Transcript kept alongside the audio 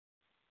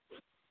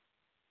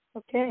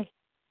Okay,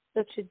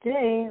 so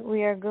today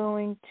we are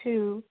going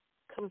to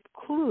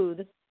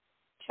conclude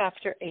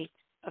chapter 8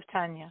 of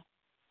Tanya.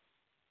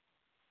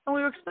 And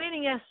we were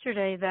explaining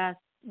yesterday that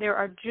there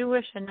are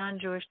Jewish and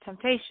non-Jewish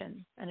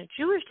temptations. And a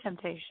Jewish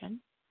temptation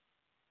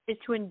is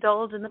to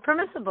indulge in the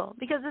permissible,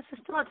 because this is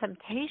still a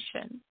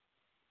temptation.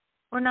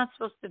 We're not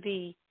supposed to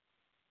be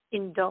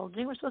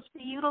indulging. We're supposed to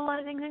be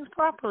utilizing things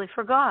properly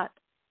for God.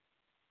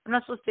 I'm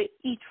not supposed to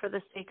eat for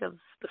the sake of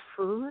the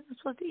food. I'm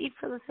supposed to eat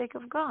for the sake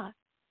of God.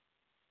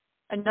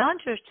 A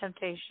non-Jewish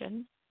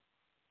temptation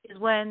is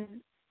when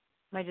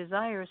my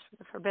desire is for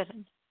the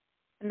forbidden.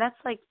 And that's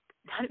like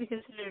not to be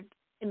considered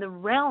in the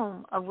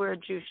realm of where a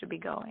Jew should be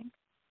going.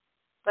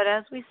 But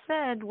as we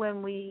said,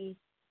 when we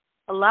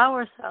allow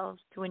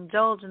ourselves to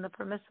indulge in the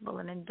permissible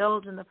and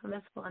indulge in the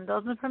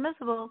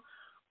permissible,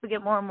 we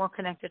get more and more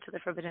connected to the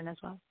forbidden as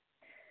well.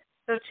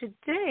 So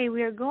today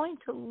we are going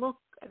to look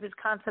at this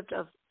concept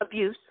of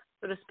abuse,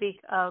 so to speak,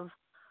 of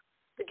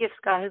the gifts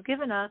God has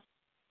given us,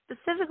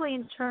 specifically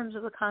in terms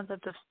of the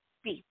concept of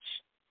speech.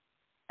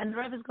 And the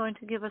Rebbe is going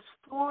to give us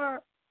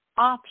 4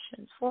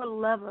 options, 4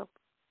 levels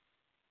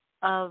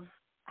of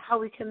how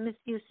we can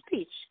misuse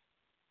speech.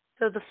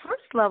 So the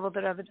first level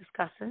that Rebbe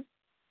discusses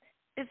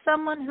is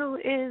someone who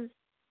is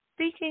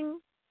speaking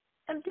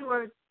empty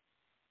words.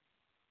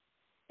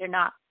 They're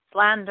not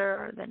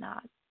slander, they're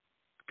not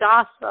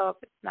gossip,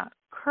 it's not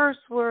curse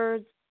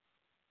words,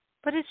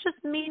 but it's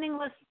just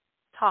meaningless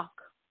talk.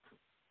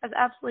 Has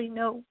absolutely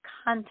no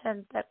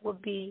content that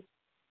would be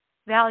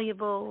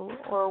valuable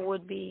or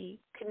would be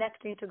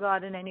connecting to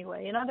God in any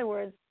way. In other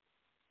words,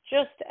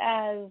 just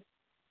as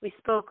we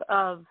spoke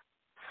of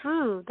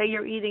food that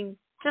you're eating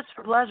just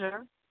for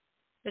pleasure,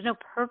 there's no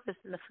purpose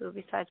in the food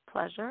besides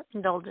pleasure,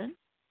 indulgence.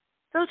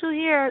 So too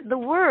here, the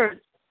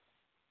words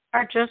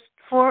are just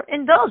for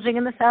indulging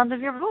in the sound of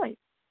your voice.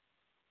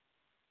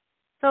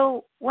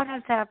 So what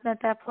has to happen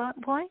at that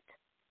point?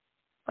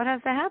 What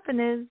has to happen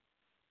is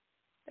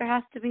there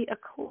has to be a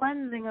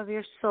cleansing of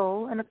your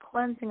soul and a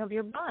cleansing of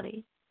your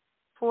body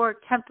for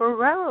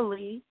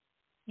temporarily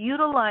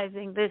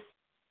utilizing this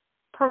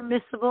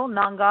permissible,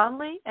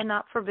 non-godly, and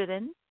not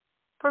forbidden,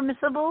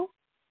 permissible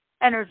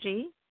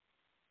energy,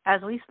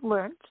 as we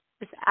learned,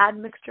 this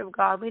admixture of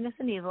godliness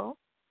and evil,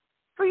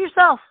 for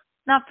yourself,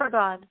 not for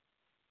God.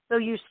 So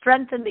you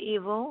strengthened the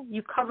evil,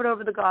 you covered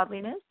over the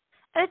godliness,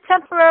 and it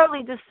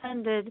temporarily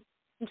descended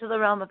into the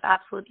realm of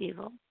absolute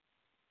evil.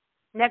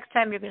 Next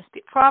time you're going to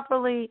speak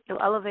properly,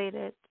 you'll elevate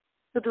it.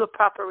 You'll do a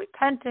proper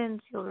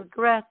repentance, you'll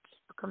regret,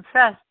 you'll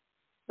confess,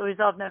 you'll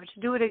resolve never to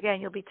do it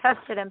again, you'll be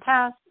tested and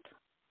passed.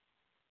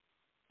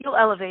 You'll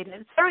elevate it.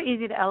 It's very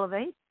easy to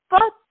elevate,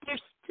 but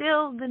there's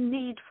still the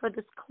need for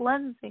this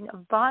cleansing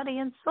of body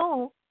and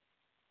soul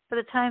for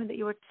the time that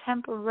you were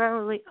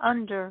temporarily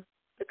under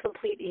the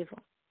complete evil.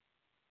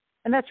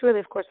 And that's really,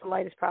 of course, the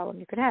lightest problem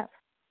you could have.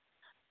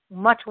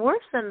 Much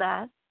worse than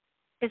that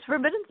is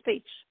forbidden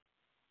speech.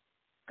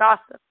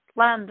 Gossip,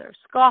 slander,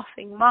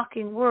 scoffing,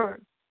 mocking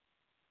words,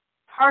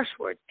 harsh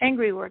words,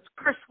 angry words,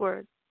 curse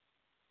words.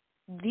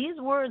 These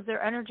words,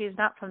 their energy is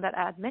not from that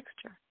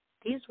admixture.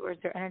 These words,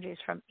 their energy is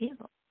from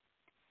evil.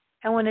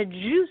 And when a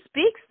Jew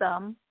speaks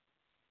them,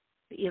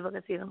 the evil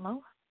gets even lower.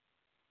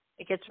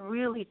 It gets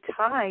really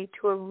tied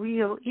to a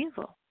real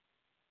evil.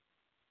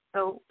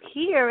 So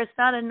here, it's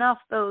not enough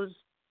those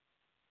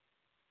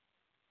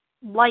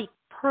light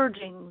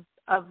purgings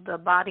of the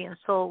body and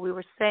soul we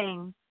were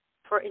saying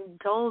for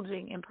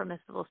indulging in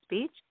permissible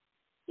speech.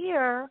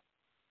 Here,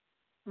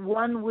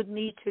 one would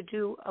need to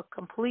do a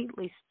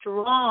completely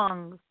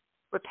strong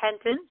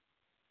repentance.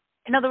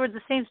 In other words,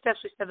 the same steps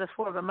we said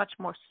before, but much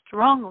more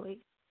strongly.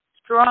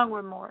 Strong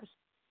remorse,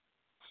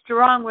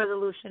 strong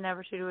resolution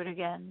never to do it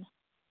again,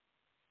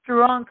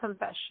 strong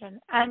confession,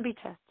 and be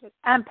tested,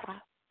 and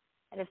pass.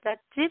 And if that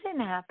didn't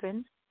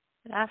happen,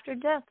 then after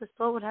death, the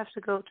soul would have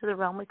to go to the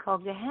realm we call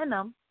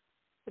Gehenna,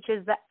 which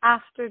is the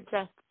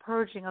after-death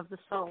purging of the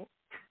soul.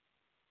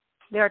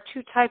 There are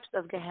 2 types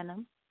of Gehenna.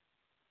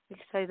 We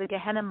say the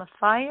Gehenna of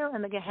fire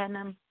and the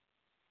Gehenna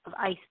of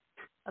ice,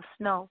 of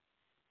snow.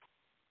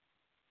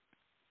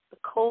 The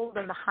cold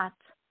and the hot.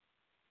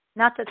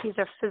 Not that these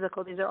are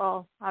physical, these are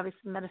all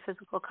obviously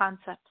metaphysical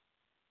concepts.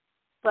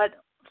 But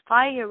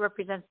fire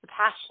represents the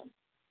passion.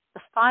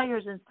 The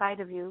fires inside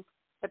of you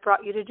that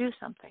brought you to do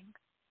something.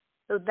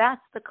 So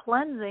that's the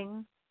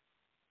cleansing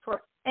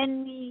for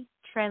any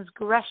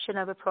transgression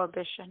of a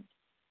prohibition.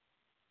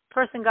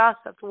 Person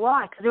gossiped.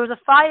 Why? Because there was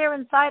a fire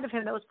inside of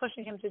him that was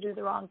pushing him to do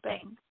the wrong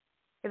thing.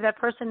 If that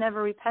person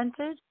never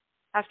repented,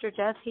 after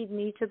death, he'd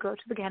need to go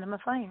to the Gehenna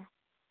of fire.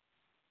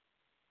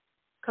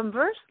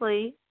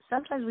 Conversely,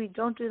 sometimes we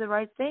don't do the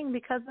right thing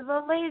because of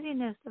a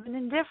laziness, of an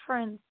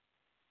indifference.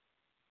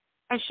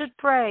 I should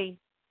pray.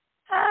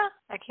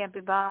 I can't be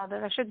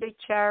bothered. I should do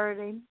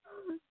charity.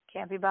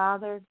 Can't be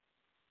bothered.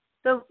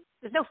 So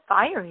there's no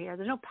fire here.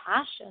 There's no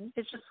passion.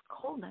 It's just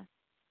coldness.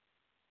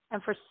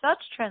 And for such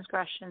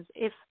transgressions,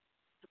 if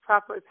the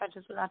proper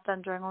repentance was not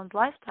done during one's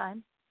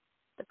lifetime,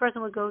 the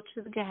person would go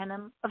to the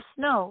Gehenna of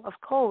snow, of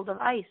cold, of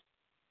ice,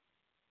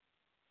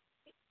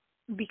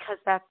 because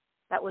that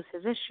was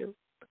his issue.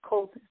 the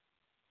coldness.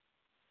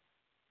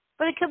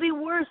 But it could be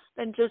worse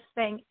than just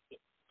saying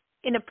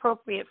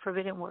inappropriate,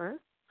 forbidden words.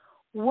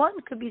 One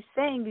could be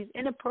saying these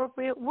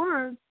inappropriate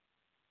words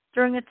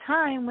during a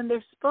time when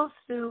they're supposed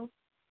to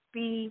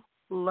be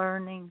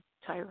learning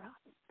Torah.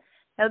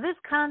 Now, this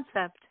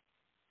concept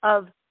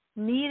of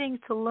needing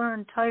to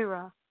learn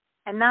Torah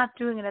and not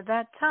doing it at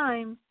that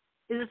time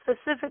is a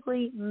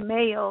specifically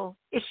male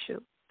issue,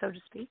 so to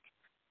speak,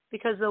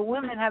 because the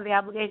women have the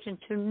obligation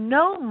to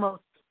know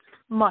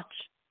much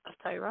of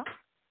Torah,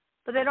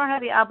 but they don't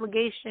have the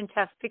obligation to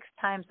have fixed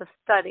times of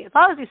study. As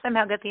long as you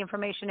somehow get the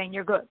information in,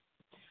 you're good.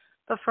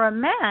 But for a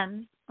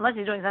man, unless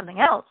he's doing something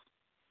else,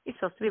 he's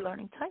supposed to be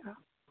learning Torah.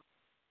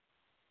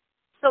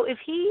 So if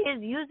he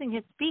is using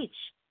his speech,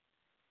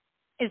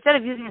 instead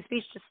of using his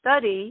speech to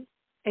study,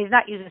 and he's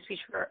not using his speech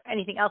for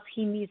anything else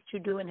he needs to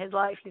do in his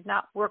life, he's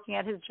not working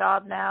at his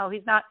job now,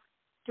 he's not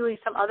doing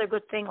some other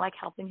good thing like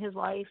helping his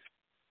wife,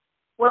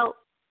 well,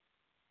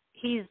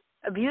 he's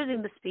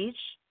abusing the speech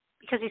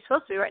because he's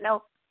supposed to be right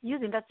now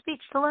using that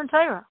speech to learn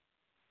Torah.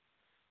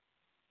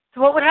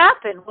 So what would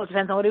happen? Well, it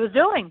depends on what he was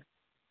doing.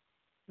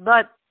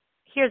 But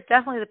here's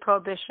definitely the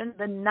prohibition,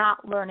 the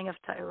not learning of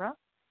Torah,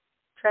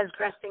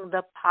 transgressing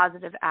the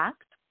positive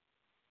act,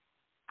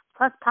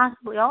 plus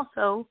possibly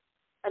also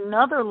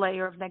another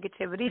layer of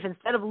negativity. If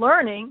instead of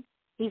learning,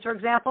 he's, for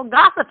example,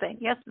 gossiping.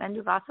 Yes, men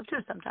do gossip too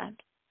sometimes.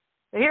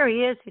 So here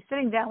he is, he's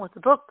sitting down with the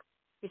book,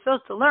 he's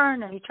supposed to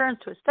learn, and he turns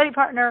to his study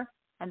partner,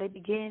 and they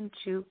begin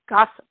to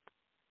gossip.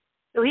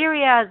 So here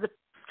he has the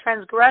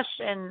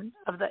transgression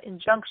of the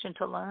injunction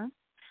to learn,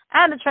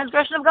 and the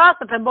transgression of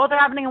gossip, and both are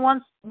happening in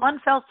one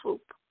fell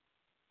swoop.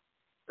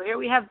 So here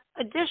we have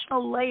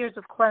additional layers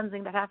of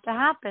cleansing that have to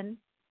happen,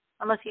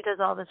 unless he does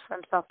all this for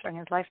himself during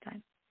his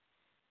lifetime.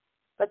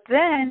 But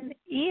then,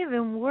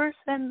 even worse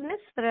than this,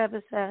 the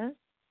Rebbe says,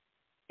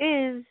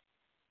 is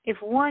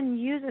if one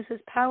uses his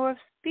power of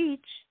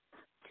speech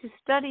to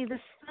study the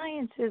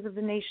sciences of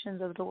the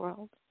nations of the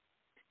world.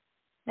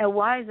 Now,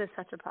 why is this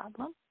such a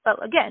problem? Well,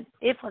 again,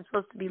 if one's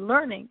supposed to be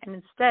learning and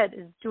instead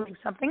is doing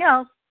something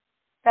else,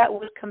 that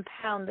would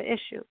compound the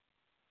issue.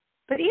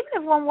 But even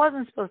if one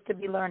wasn't supposed to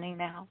be learning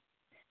now,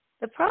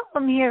 the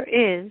problem here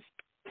is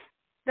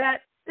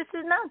that this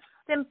is not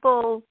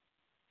simple,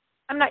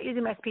 I'm not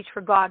using my speech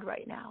for God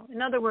right now.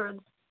 In other words,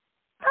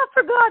 not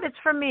for God, it's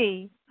for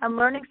me. I'm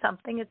learning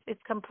something.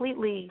 It's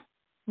completely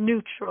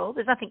neutral.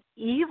 There's nothing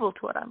evil to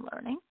what I'm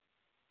learning.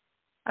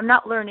 I'm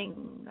not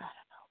learning,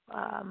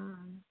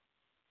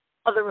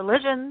 other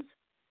religions.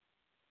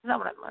 That's not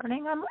what I'm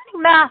learning. I'm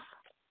learning math.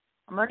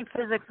 I'm learning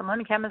physics. I'm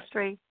learning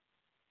chemistry.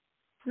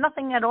 There's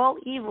nothing at all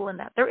evil in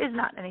that. There is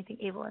not anything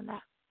evil in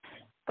that.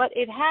 But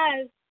it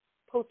has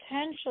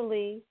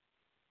potentially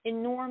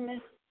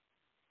enormous,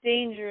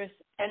 dangerous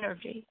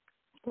energy.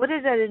 What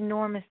is that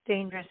enormous,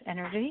 dangerous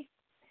energy?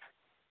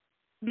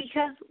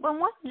 Because when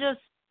one just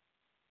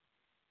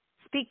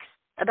speaks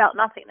about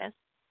nothingness,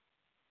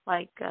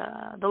 like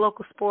the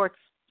local sports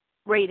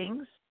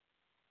ratings,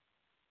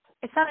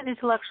 it's not an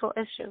intellectual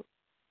issue.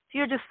 So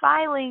you're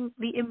defiling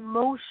the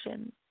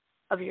emotion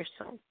of your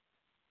soul.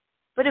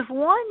 But if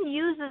one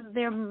uses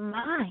their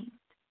mind,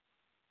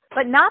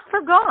 but not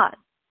for God,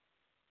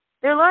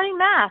 they're learning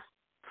math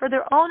for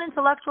their own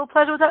intellectual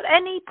pleasure without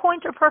any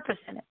point or purpose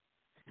in it,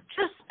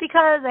 just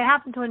because they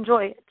happen to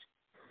enjoy it.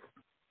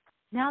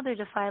 Now they're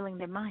defiling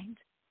their mind.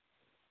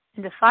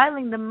 And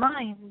defiling the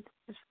mind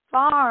is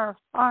far,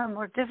 far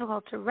more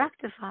difficult to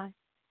rectify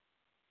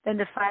than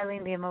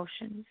defiling the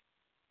emotions.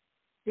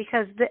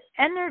 Because the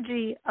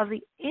energy of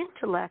the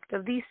intellect,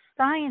 of these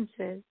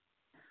sciences,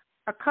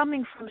 are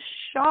coming from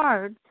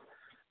shards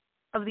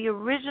of the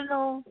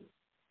original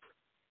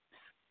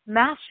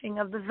smashing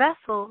of the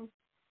vessels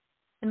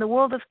in the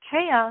world of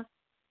chaos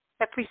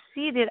that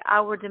preceded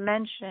our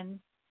dimension,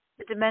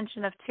 the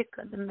dimension of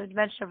tikkun, the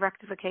dimension of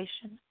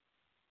rectification.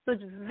 So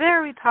it's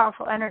very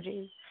powerful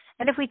energies.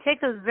 And if we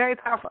take those very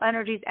powerful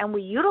energies and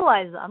we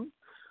utilize them,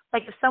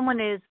 like if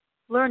someone is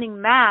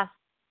learning math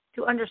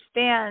to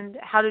understand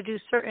how to do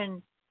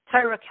certain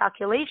Torah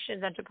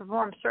calculations and to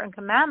perform certain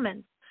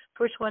commandments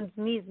for which one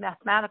needs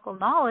mathematical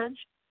knowledge,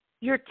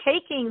 you're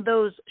taking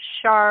those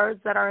shards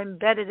that are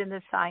embedded in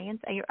the science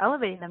and you're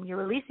elevating them, you're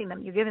releasing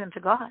them, you're giving them to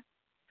God.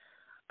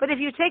 But if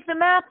you take the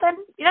math, then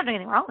you're not doing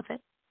anything wrong with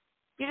it.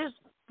 You're just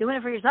doing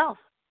it for yourself.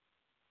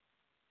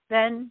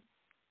 Then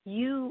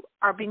you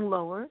are being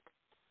lowered.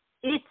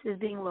 It is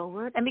being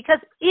lowered. And because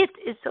it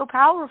is so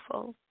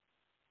powerful,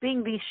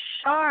 being these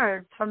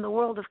shards from the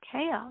world of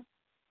chaos,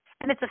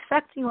 and it's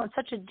affecting you on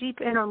such a deep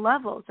inner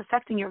level, it's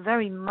affecting your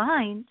very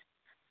mind,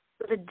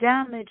 so the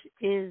damage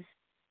is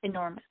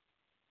enormous.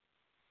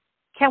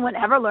 Can one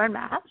ever learn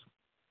math?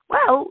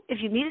 Well,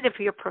 if you needed it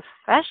for your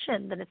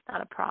profession, then it's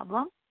not a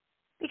problem.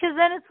 Because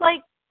then it's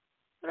like,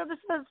 whatever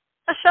says,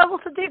 a shovel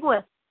to dig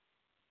with.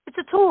 It's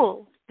a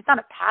tool. It's not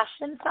a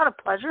passion. It's not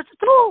a pleasure. It's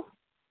a tool.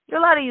 You're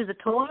allowed to use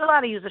a tool. You're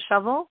allowed to use a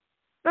shovel.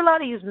 You're allowed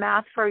to use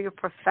math for your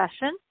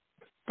profession.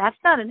 That's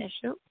not an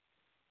issue.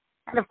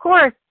 And of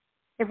course,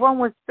 if one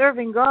was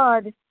serving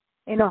God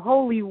in a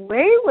holy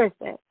way with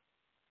it,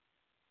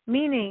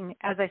 meaning,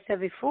 as I said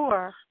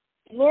before,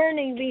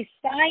 learning these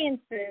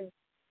sciences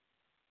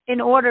in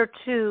order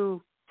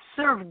to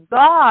serve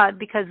God,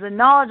 because the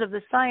knowledge of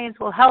the science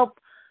will help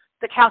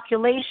the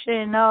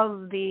calculation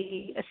of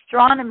the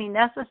astronomy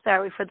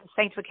necessary for the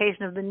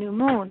sanctification of the new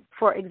moon,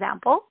 for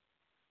example.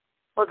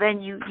 Well,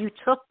 then you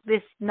took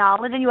this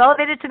knowledge and you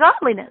elevated it to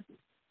godliness.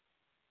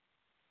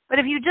 But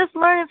if you just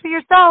learn it for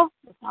yourself,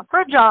 it's not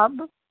for a job,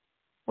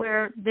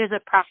 where there's a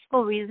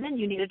practical reason.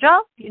 You need a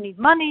job, you need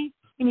money,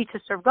 you need to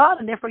serve God,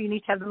 and therefore you need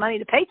to have the money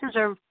to pay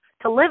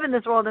to live in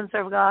this world and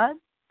serve God.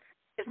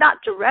 It's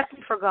not directly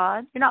for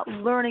God. You're not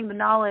learning the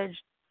knowledge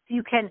so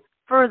you can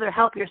further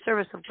help your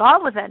service of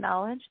God with that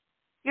knowledge.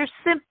 You're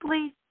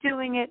simply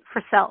doing it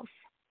for self.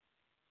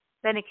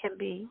 Then it can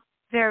be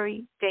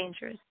very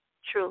dangerous,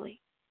 truly.